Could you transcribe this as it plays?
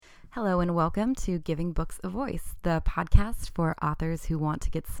Hello and welcome to Giving Books a Voice, the podcast for authors who want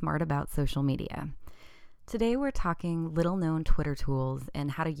to get smart about social media. Today we're talking little-known Twitter tools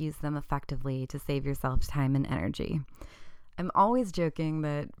and how to use them effectively to save yourself time and energy. I'm always joking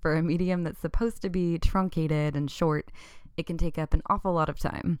that for a medium that's supposed to be truncated and short, it can take up an awful lot of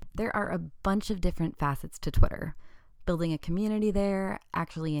time. There are a bunch of different facets to Twitter. Building a community there,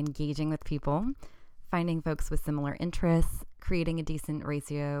 actually engaging with people, finding folks with similar interests, creating a decent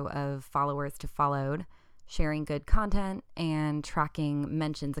ratio of followers to followed, sharing good content, and tracking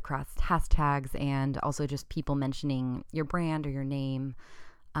mentions across hashtags and also just people mentioning your brand or your name,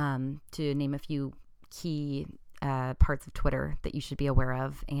 to name a few key parts of Twitter that you should be aware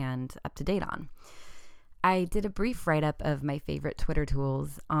of and up to date on. I did a brief write-up of my favorite Twitter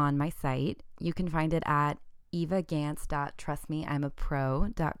tools on my site. You can find it at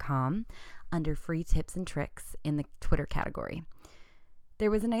evagans.trustmeimapro.com under free tips and tricks in the Twitter category. There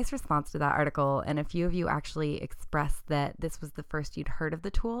was a nice response to that article, and a few of you actually expressed that this was the first you'd heard of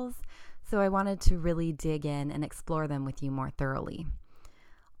the tools, so I wanted to really dig in and explore them with you more thoroughly.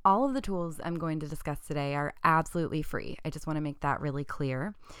 All of the tools I'm going to discuss today are absolutely free. I just want to make that really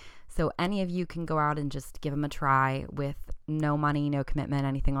clear. So any of you can go out and just give them a try with no money, no commitment,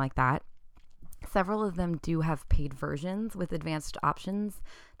 anything like that. Several of them do have paid versions with advanced options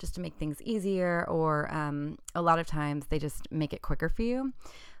just to make things easier, or a lot of times they just make it quicker for you.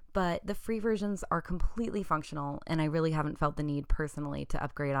 But the free versions are completely functional, and I really haven't felt the need personally to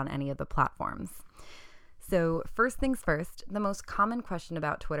upgrade on any of the platforms. So first things first, the most common question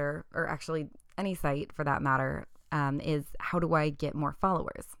about Twitter, or actually any site for that matter, is how do I get more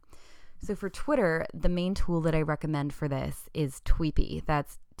followers? So for Twitter, the main tool that I recommend for this is Tweepy.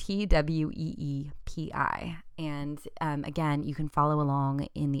 That's Tweepi. And again, you can follow along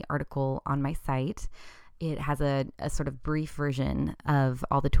in the article on my site. It has a sort of brief version of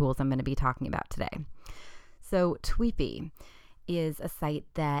all the tools I'm going to be talking about today. So Tweepy is a site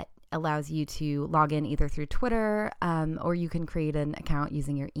that allows you to log in either through Twitter or you can create an account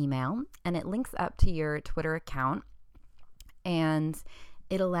using your email. And it links up to your Twitter account, and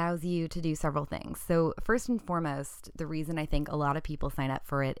it allows you to do several things. So first and foremost, the reason I think a lot of people sign up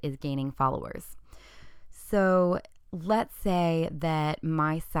for it is gaining followers. So let's say that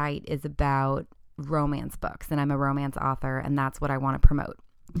my site is about romance books and I'm a romance author and that's what I want to promote.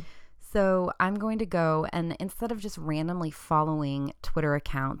 So I'm going to go and instead of just randomly following Twitter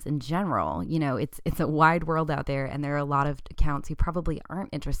accounts in general, it's a wide world out there and there are a lot of accounts who probably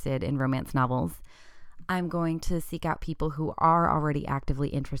aren't interested in romance novels. I'm going to seek out people who are already actively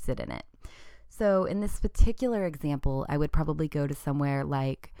interested in it. So in this particular example, I would probably go to somewhere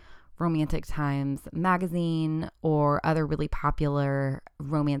like Romantic Times magazine or other really popular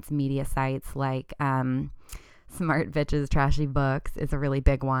romance media sites like Smart Bitches Trashy Books is a really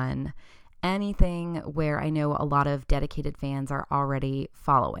big one. Anything where I know a lot of dedicated fans are already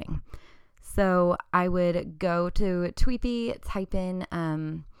following. So I would go to Tweepy, type in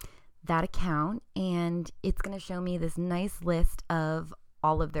that account, and it's going to show me this nice list of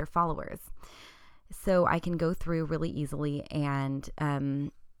all of their followers. So I can go through really easily and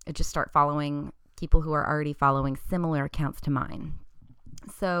just start following people who are already following similar accounts to mine.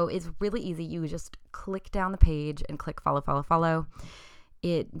 So it's really easy. You just click down the page and click follow.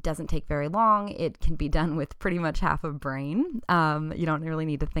 It doesn't take very long. It can be done with pretty much half a brain. You don't really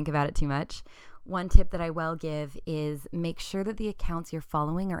need to think about it too much. One tip that I will give is make sure that the accounts you're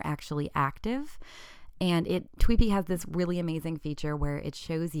following are actually active. And Tweepy has this really amazing feature where it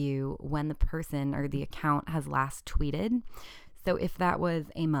shows you when the person or the account has last tweeted. So if that was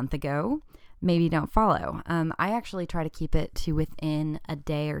a month ago, maybe don't follow. I actually try to keep it to within a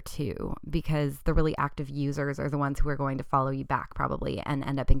day or two because the really active users are the ones who are going to follow you back probably and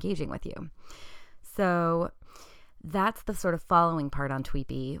end up engaging with you. So that's the sort of following part on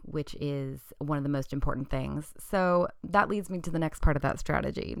Tweepy, which is one of the most important things. So that leads me to the next part of that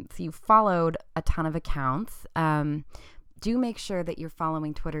strategy. So you followed a ton of accounts. Do make sure that you're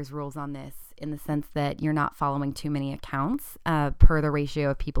following Twitter's rules on this in the sense that you're not following too many accounts per the ratio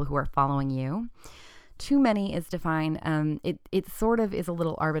of people who are following you. Too many is defined. It sort of is a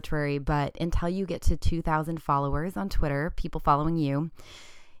little arbitrary, but until you get to 2,000 followers on Twitter, people following you,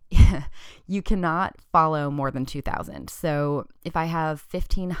 you cannot follow more than 2,000. So if I have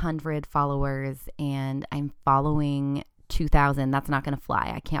 1,500 followers and I'm following 2,000, that's not going to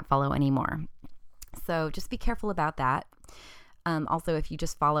fly. I can't follow anymore. So just be careful about that. Also, if you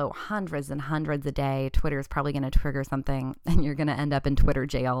just follow hundreds and hundreds a day, Twitter is probably going to trigger something and you're going to end up in Twitter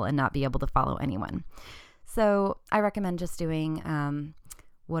jail and not be able to follow anyone. So I recommend just doing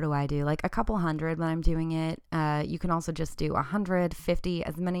what do I do? Like a couple hundred when I'm doing it. You can also just do 150,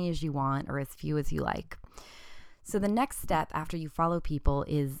 as many as you want or as few as you like. So the next step after you follow people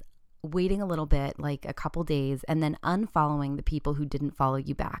is waiting a little bit, like a couple days, and then unfollowing the people who didn't follow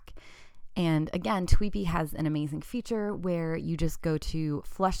you back. And again, Tweepy has an amazing feature where you just go to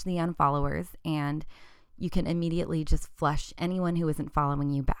flush the unfollowers and you can immediately just flush anyone who isn't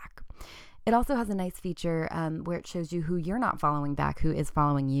following you back. It also has a nice feature where it shows you who you're not following back, who is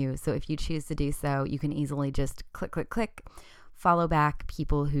following you. So if you choose to do so, you can easily just click, follow back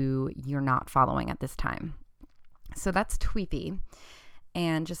people who you're not following at this time. So that's Tweepy.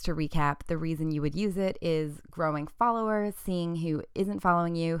 And just to recap, the reason you would use it is growing followers, seeing who isn't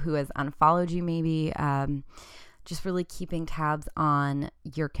following you, who has unfollowed you maybe, just really keeping tabs on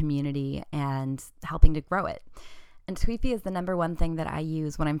your community and helping to grow it. And Tweepy is the number one thing that I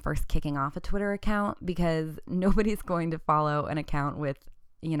use when I'm first kicking off a Twitter account, because nobody's going to follow an account with,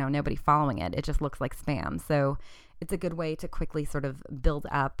 nobody following it. It just looks like spam. So it's a good way to quickly sort of build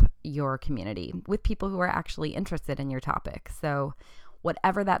up your community with people who are actually interested in your topic. So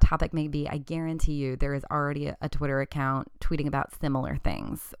whatever that topic may be, I guarantee you there is already a Twitter account tweeting about similar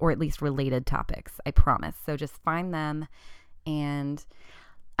things, or at least related topics, I promise. So just find them, and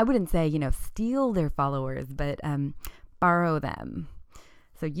I wouldn't say, steal their followers, but borrow them.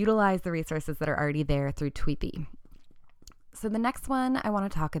 So utilize the resources that are already there through Tweepy. So the next one I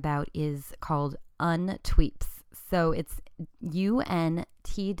want to talk about is called Untweeps. So it's UNTWEEPS,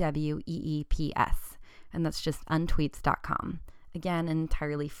 and that's just untweets.com. Again, an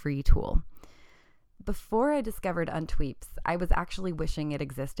entirely free tool. Before I discovered Untweeps, I was actually wishing it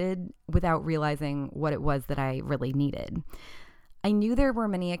existed without realizing what it was that I really needed. I knew there were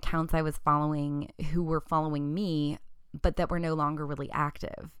many accounts I was following who were following me, but that were no longer really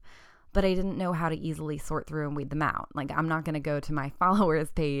active. But I didn't know how to easily sort through and weed them out. Like, I'm not going to go to my followers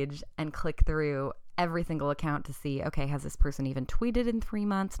page and click through every single account to see, okay, has this person even tweeted in 3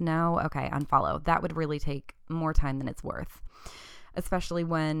 months? No? Okay, unfollow. That would really take more time than it's worth, especially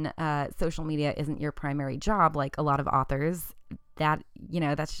when social media isn't your primary job, like a lot of authors.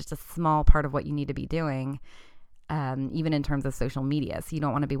 That's just a small part of what you need to be doing, even in terms of social media. So you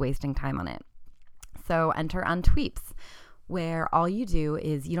don't want to be wasting time on it. So enter Untweeps, where all you do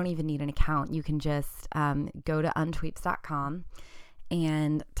is you don't even need an account. You can just go to untweeps.com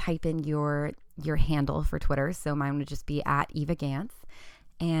and type in your handle for Twitter. So mine would just be @EvaGantz,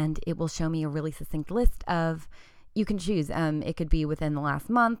 and it will show me a really succinct list of, you can choose. It could be within the last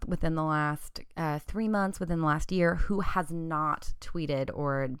month, within the last 3 months, within the last year, who has not tweeted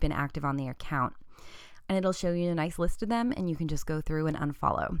or been active on the account. And it'll show you a nice list of them, and you can just go through and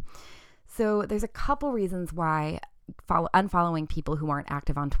unfollow. So there's a couple reasons why unfollowing people who aren't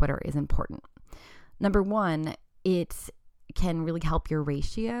active on Twitter is important. Number one, it can really help your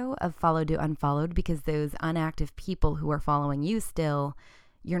ratio of followed to unfollowed, because those inactive people who are following you still,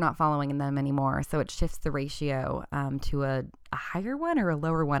 you're not following them anymore. So it shifts the ratio to a higher one or a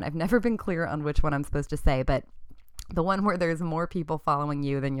lower one. I've never been clear on which one I'm supposed to say, but the one where there's more people following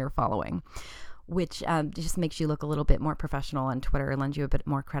you than you're following, which just makes you look a little bit more professional on Twitter and lends you a bit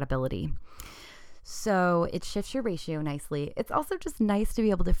more credibility. So it shifts your ratio nicely. It's also just nice to be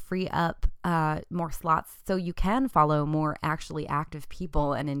able to free up more slots so you can follow more actually active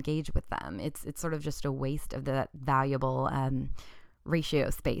people and engage with them. It's sort of just a waste of that valuable ratio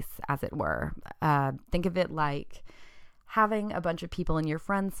space, as it were. Think of it like having a bunch of people in your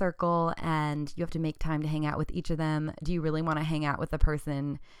friend circle and you have to make time to hang out with each of them. Do you really want to hang out with a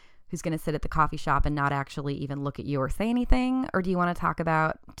person who's going to sit at the coffee shop and not actually even look at you or say anything? Or do you want to talk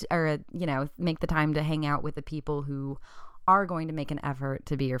about, or, make the time to hang out with the people who are going to make an effort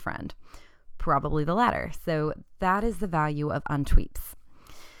to be your friend? Probably the latter. So that is the value of Untweeps.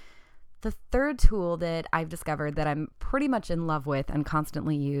 The third tool that I've discovered that I'm pretty much in love with and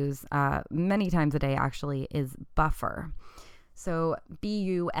constantly use many times a day actually is Buffer. So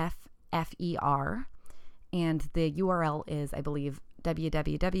BUFFER, and the URL is, I believe,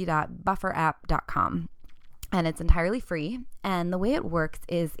 www.bufferapp.com. And it's entirely free. And the way it works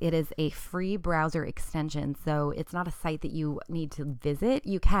is it is a free browser extension. So it's not a site that you need to visit.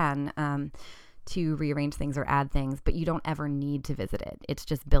 You can to rearrange things or add things, but you don't ever need to visit it. It's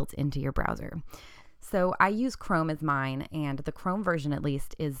just built into your browser. So I use Chrome as mine, and the Chrome version at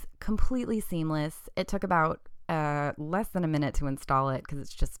least is completely seamless. It took about less than a minute to install it because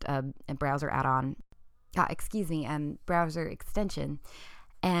it's just a browser add-on. Browser extension.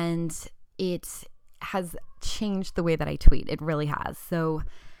 And it has changed the way that I tweet. It really has. So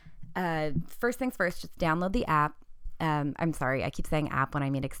first things first, just download the app. I'm sorry, I keep saying app when I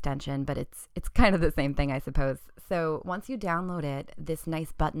mean extension, but it's kind of the same thing, I suppose. So once you download it, this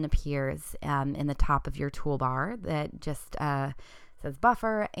nice button appears in the top of your toolbar that just says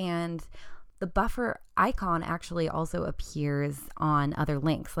Buffer, and the Buffer icon actually also appears on other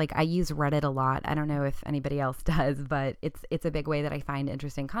links. Like I use Reddit a lot. I don't know if anybody else does, but it's a big way that I find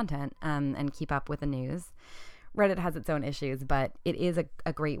interesting content and keep up with the news. Reddit has its own issues, but it is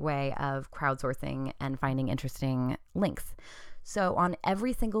a great way of crowdsourcing and finding interesting links. So on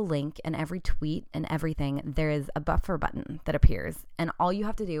every single link and every tweet and everything, there is a Buffer button that appears. And all you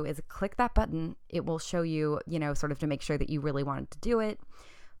have to do is click that button. It will show you, sort of to make sure that you really wanted to do it.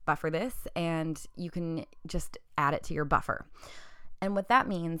 Buffer this, and you can just add it to your buffer. And what that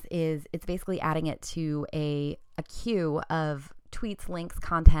means is it's basically adding it to a queue of tweets, links,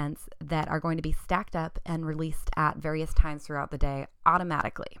 contents that are going to be stacked up and released at various times throughout the day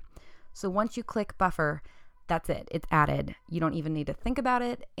automatically. So once you click Buffer, that's it. It's added. You don't even need to think about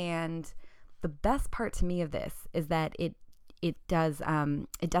it. And the best part to me of this is that it doesn't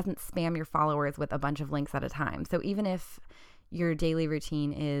spam your followers with a bunch of links at a time. So even if your daily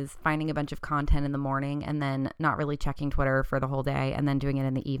routine is finding a bunch of content in the morning and then not really checking Twitter for the whole day and then doing it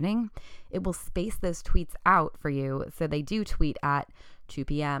in the evening, it will space those tweets out for you. So they do tweet at 2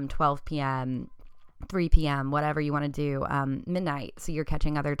 p.m., 12 p.m., 3 p.m., whatever you want to do, midnight. So you're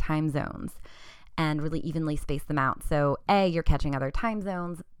catching other time zones and really evenly space them out. So A, you're catching other time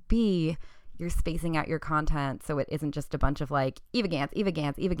zones. B, you're spacing out your content so it isn't just a bunch of like Eva Gans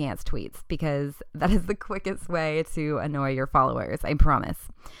tweets, because that is the quickest way to annoy your followers, I promise.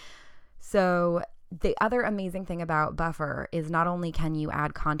 So the other amazing thing about Buffer is not only can you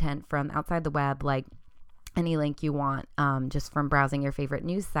add content from outside the web, like any link you want, just from browsing your favorite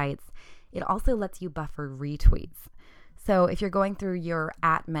news sites, it also lets you buffer retweets. So if you're going through your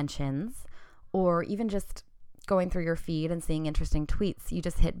 @mentions or even just going through your feed and seeing interesting tweets, you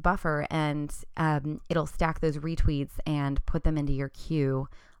just hit Buffer and it'll stack those retweets and put them into your queue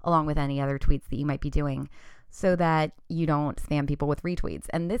along with any other tweets that you might be doing so that you don't spam people with retweets.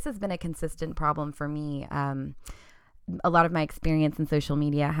 And this has been a consistent problem for me. A lot of my experience in social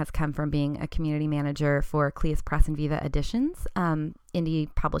media has come from being a community manager for Cleus Press and Viva Editions,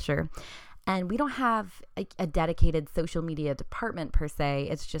 indie publisher. And we don't have a dedicated social media department per se.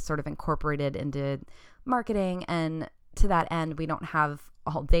 It's just sort of incorporated into marketing. And to that end, we don't have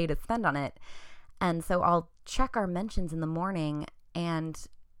all day to spend on it. And so I'll check our mentions in the morning, and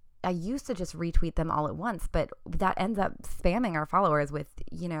I used to just retweet them all at once, but that ends up spamming our followers with,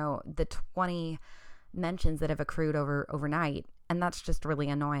 the 20 mentions that have accrued overnight. And that's just really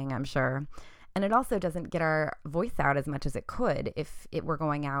annoying, I'm sure. And it also doesn't get our voice out as much as it could if it were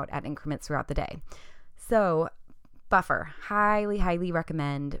going out at increments throughout the day. So Buffer, highly, highly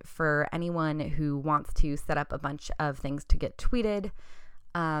recommend for anyone who wants to set up a bunch of things to get tweeted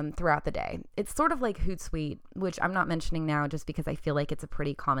throughout the day. It's sort of like Hootsuite, which I'm not mentioning now just because I feel like it's a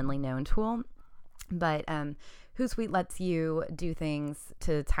pretty commonly known tool. But Hootsuite lets you do things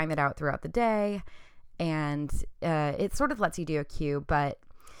to time it out throughout the day. And it sort of lets you do a queue, but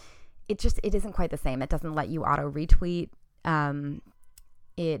it isn't quite the same. It doesn't let you auto retweet.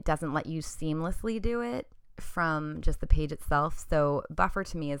 It doesn't let you seamlessly do it from just the page itself. So Buffer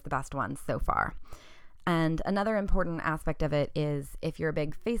to me is the best one so far. And another important aspect of it is if you're a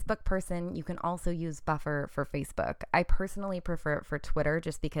big Facebook person, you can also use Buffer for Facebook. I personally prefer it for Twitter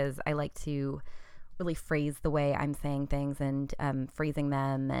just because I like to really phrase the way I'm saying things and phrasing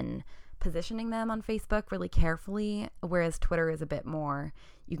them and positioning them on Facebook really carefully, whereas Twitter is a bit more,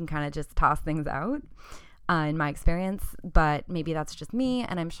 you can kind of just toss things out in my experience, but maybe that's just me,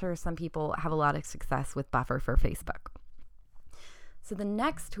 and I'm sure some people have a lot of success with Buffer for Facebook. So the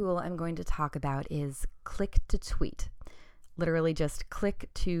next tool I'm going to talk about is Click to Tweet. Literally just click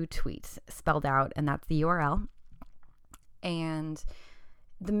to tweet, spelled out, and that's the URL. And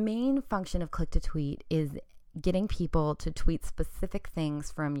the main function of Click to Tweet is getting people to tweet specific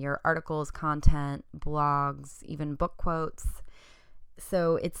things from your articles, content, blogs, even book quotes.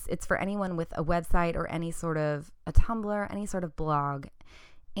 So it's for anyone with a website or any sort of a Tumblr, any sort of blog.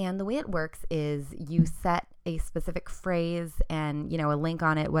 And the way it works is you set a specific phrase and, a link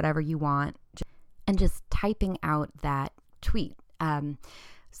on it, whatever you want, and just typing out that tweet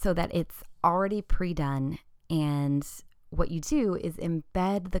so that it's already pre-done. And what you do is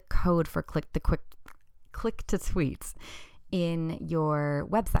embed the code for click to tweets in your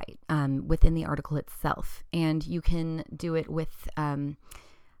website within the article itself. And you can do it with an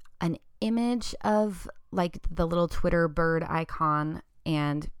image of like the little Twitter bird icon,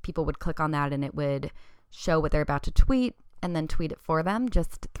 and people would click on that and it would show what they're about to tweet and then tweet it for them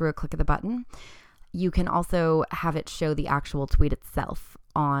just through a click of the button. You can also have it show the actual tweet itself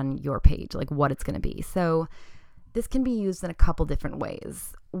on your page, like what it's going to be. So this can be used in a couple different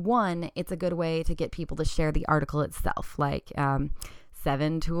ways. One, it's a good way to get people to share the article itself, like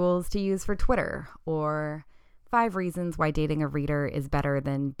 7 tools to use for Twitter, or 5 reasons why dating a reader is better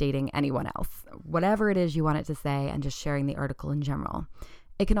than dating anyone else. Whatever it is you want it to say, and just sharing the article in general.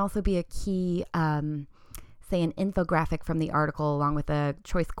 It can also be a key, say an infographic from the article along with a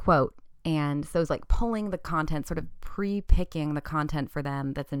choice quote. And so it's like pulling the content, sort of pre-picking the content for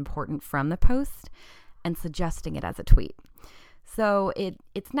them that's important from the post and suggesting it as a tweet. So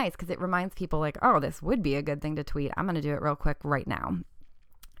it's nice because it reminds people like, oh, this would be a good thing to tweet. I'm going to do it real quick right now.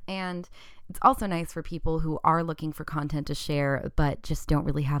 And it's also nice for people who are looking for content to share, but just don't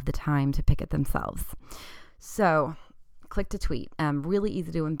really have the time to pick it themselves. So click to tweet. Really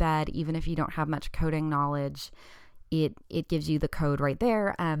easy to embed, even if you don't have much coding knowledge. It gives you the code right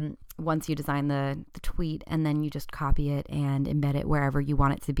there once you design the tweet, and then you just copy it and embed it wherever you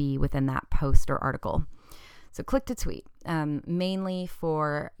want it to be within that post or article. So click to tweet, mainly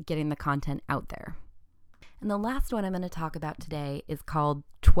for getting the content out there. And the last one I'm going to talk about today is called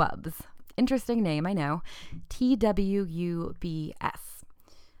Twubs. Interesting name, I know. TWUBS.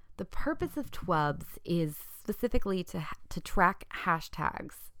 The purpose of Twubs is specifically to track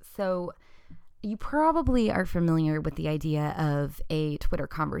hashtags. So you probably are familiar with the idea of a Twitter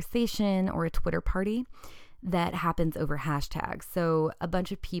conversation or a Twitter party that happens over hashtags. So a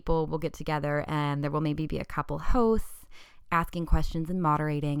bunch of people will get together and there will maybe be a couple hosts asking questions and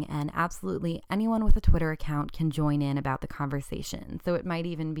moderating, and absolutely anyone with a Twitter account can join in about the conversation. So it might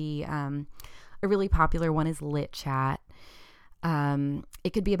even be a really popular one is Lit Chat.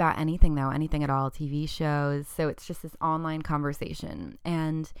 It could be about anything though, anything at all, TV shows. So it's just this online conversation.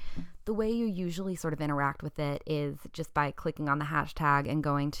 And the way you usually sort of interact with it is just by clicking on the hashtag and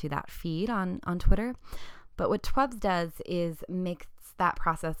going to that feed on Twitter. But what Twubs does is makes that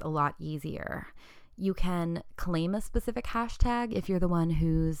process a lot easier. You can claim a specific hashtag if you're the one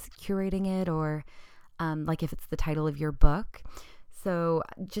who's curating it, or like if it's the title of your book. So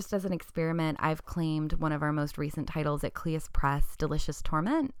just as an experiment, I've claimed one of our most recent titles at Cleus Press, Delicious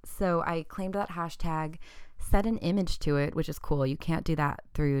Torment. So I claimed that hashtag, set an image to it, which is cool. You can't do that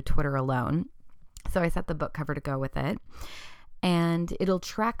through Twitter alone. So I set the book cover to go with it. And it'll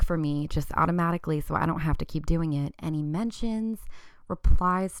track for me just automatically, so I don't have to keep doing it, any mentions,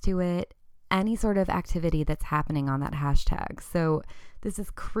 replies to it, any sort of activity that's happening on that hashtag. So this is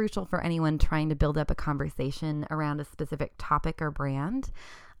crucial for anyone trying to build up a conversation around a specific topic or brand,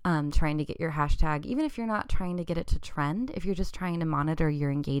 trying to get your hashtag, even if you're not trying to get it to trend, if you're just trying to monitor your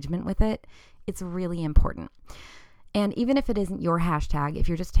engagement with it, it's really important. And even if it isn't your hashtag, if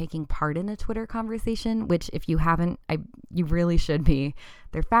you're just taking part in a Twitter conversation, which if you haven't, you really should be.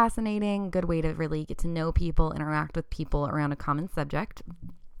 They're fascinating, good way to really get to know people, interact with people around a common subject.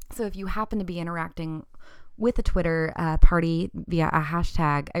 So if you happen to be interacting with a Twitter party via a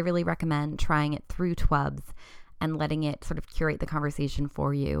hashtag, I really recommend trying it through Twubs and letting it sort of curate the conversation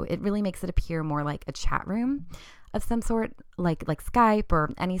for you. It really makes it appear more like a chat room of some sort, like Skype or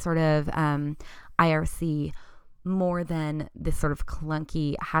any sort of IRC, more than this sort of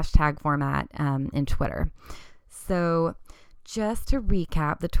clunky hashtag format in Twitter. So just to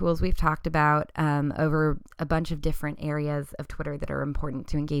recap, the tools we've talked about over a bunch of different areas of Twitter that are important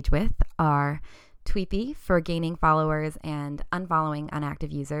to engage with are Tweepy for gaining followers and unfollowing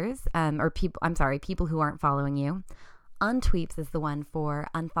inactive users, people who aren't following you. Untweeps is the one for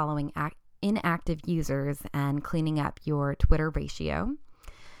unfollowing inactive users and cleaning up your Twitter ratio.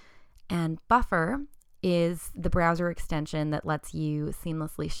 And Buffer is the browser extension that lets you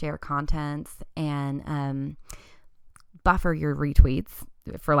seamlessly share contents and buffer your retweets,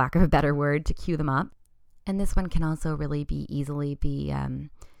 for lack of a better word, to queue them up. And this one can also really easily be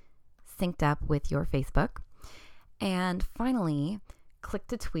synced up with your Facebook. And finally, Click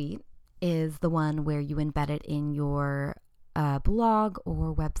to Tweet is the one where you embed it in your blog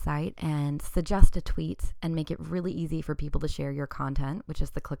or website and suggest a tweet and make it really easy for people to share your content, which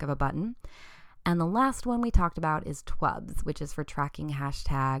is the click of a button. And the last one we talked about is Twubs, which is for tracking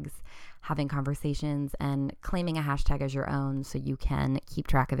hashtags, having conversations, and claiming a hashtag as your own so you can keep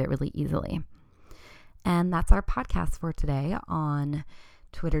track of it really easily. And that's our podcast for today on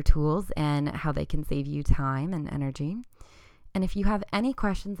Twitter tools and how they can save you time and energy. And if you have any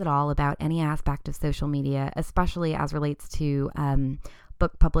questions at all about any aspect of social media, especially as relates to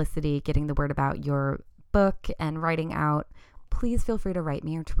book publicity, getting the word about your book and writing out, please feel free to write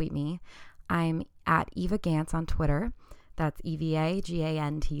me or tweet me. I'm at Eva Gantz on Twitter. That's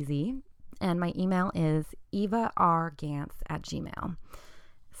EVAGANTZ. And my email is evargantz@gmail.com.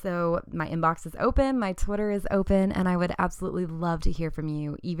 So my inbox is open, my Twitter is open, and I would absolutely love to hear from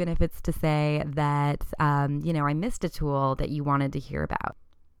you, even if it's to say that, I missed a tool that you wanted to hear about.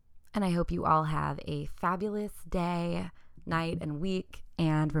 And I hope you all have a fabulous day, night, and week,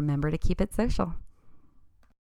 and remember to keep it social.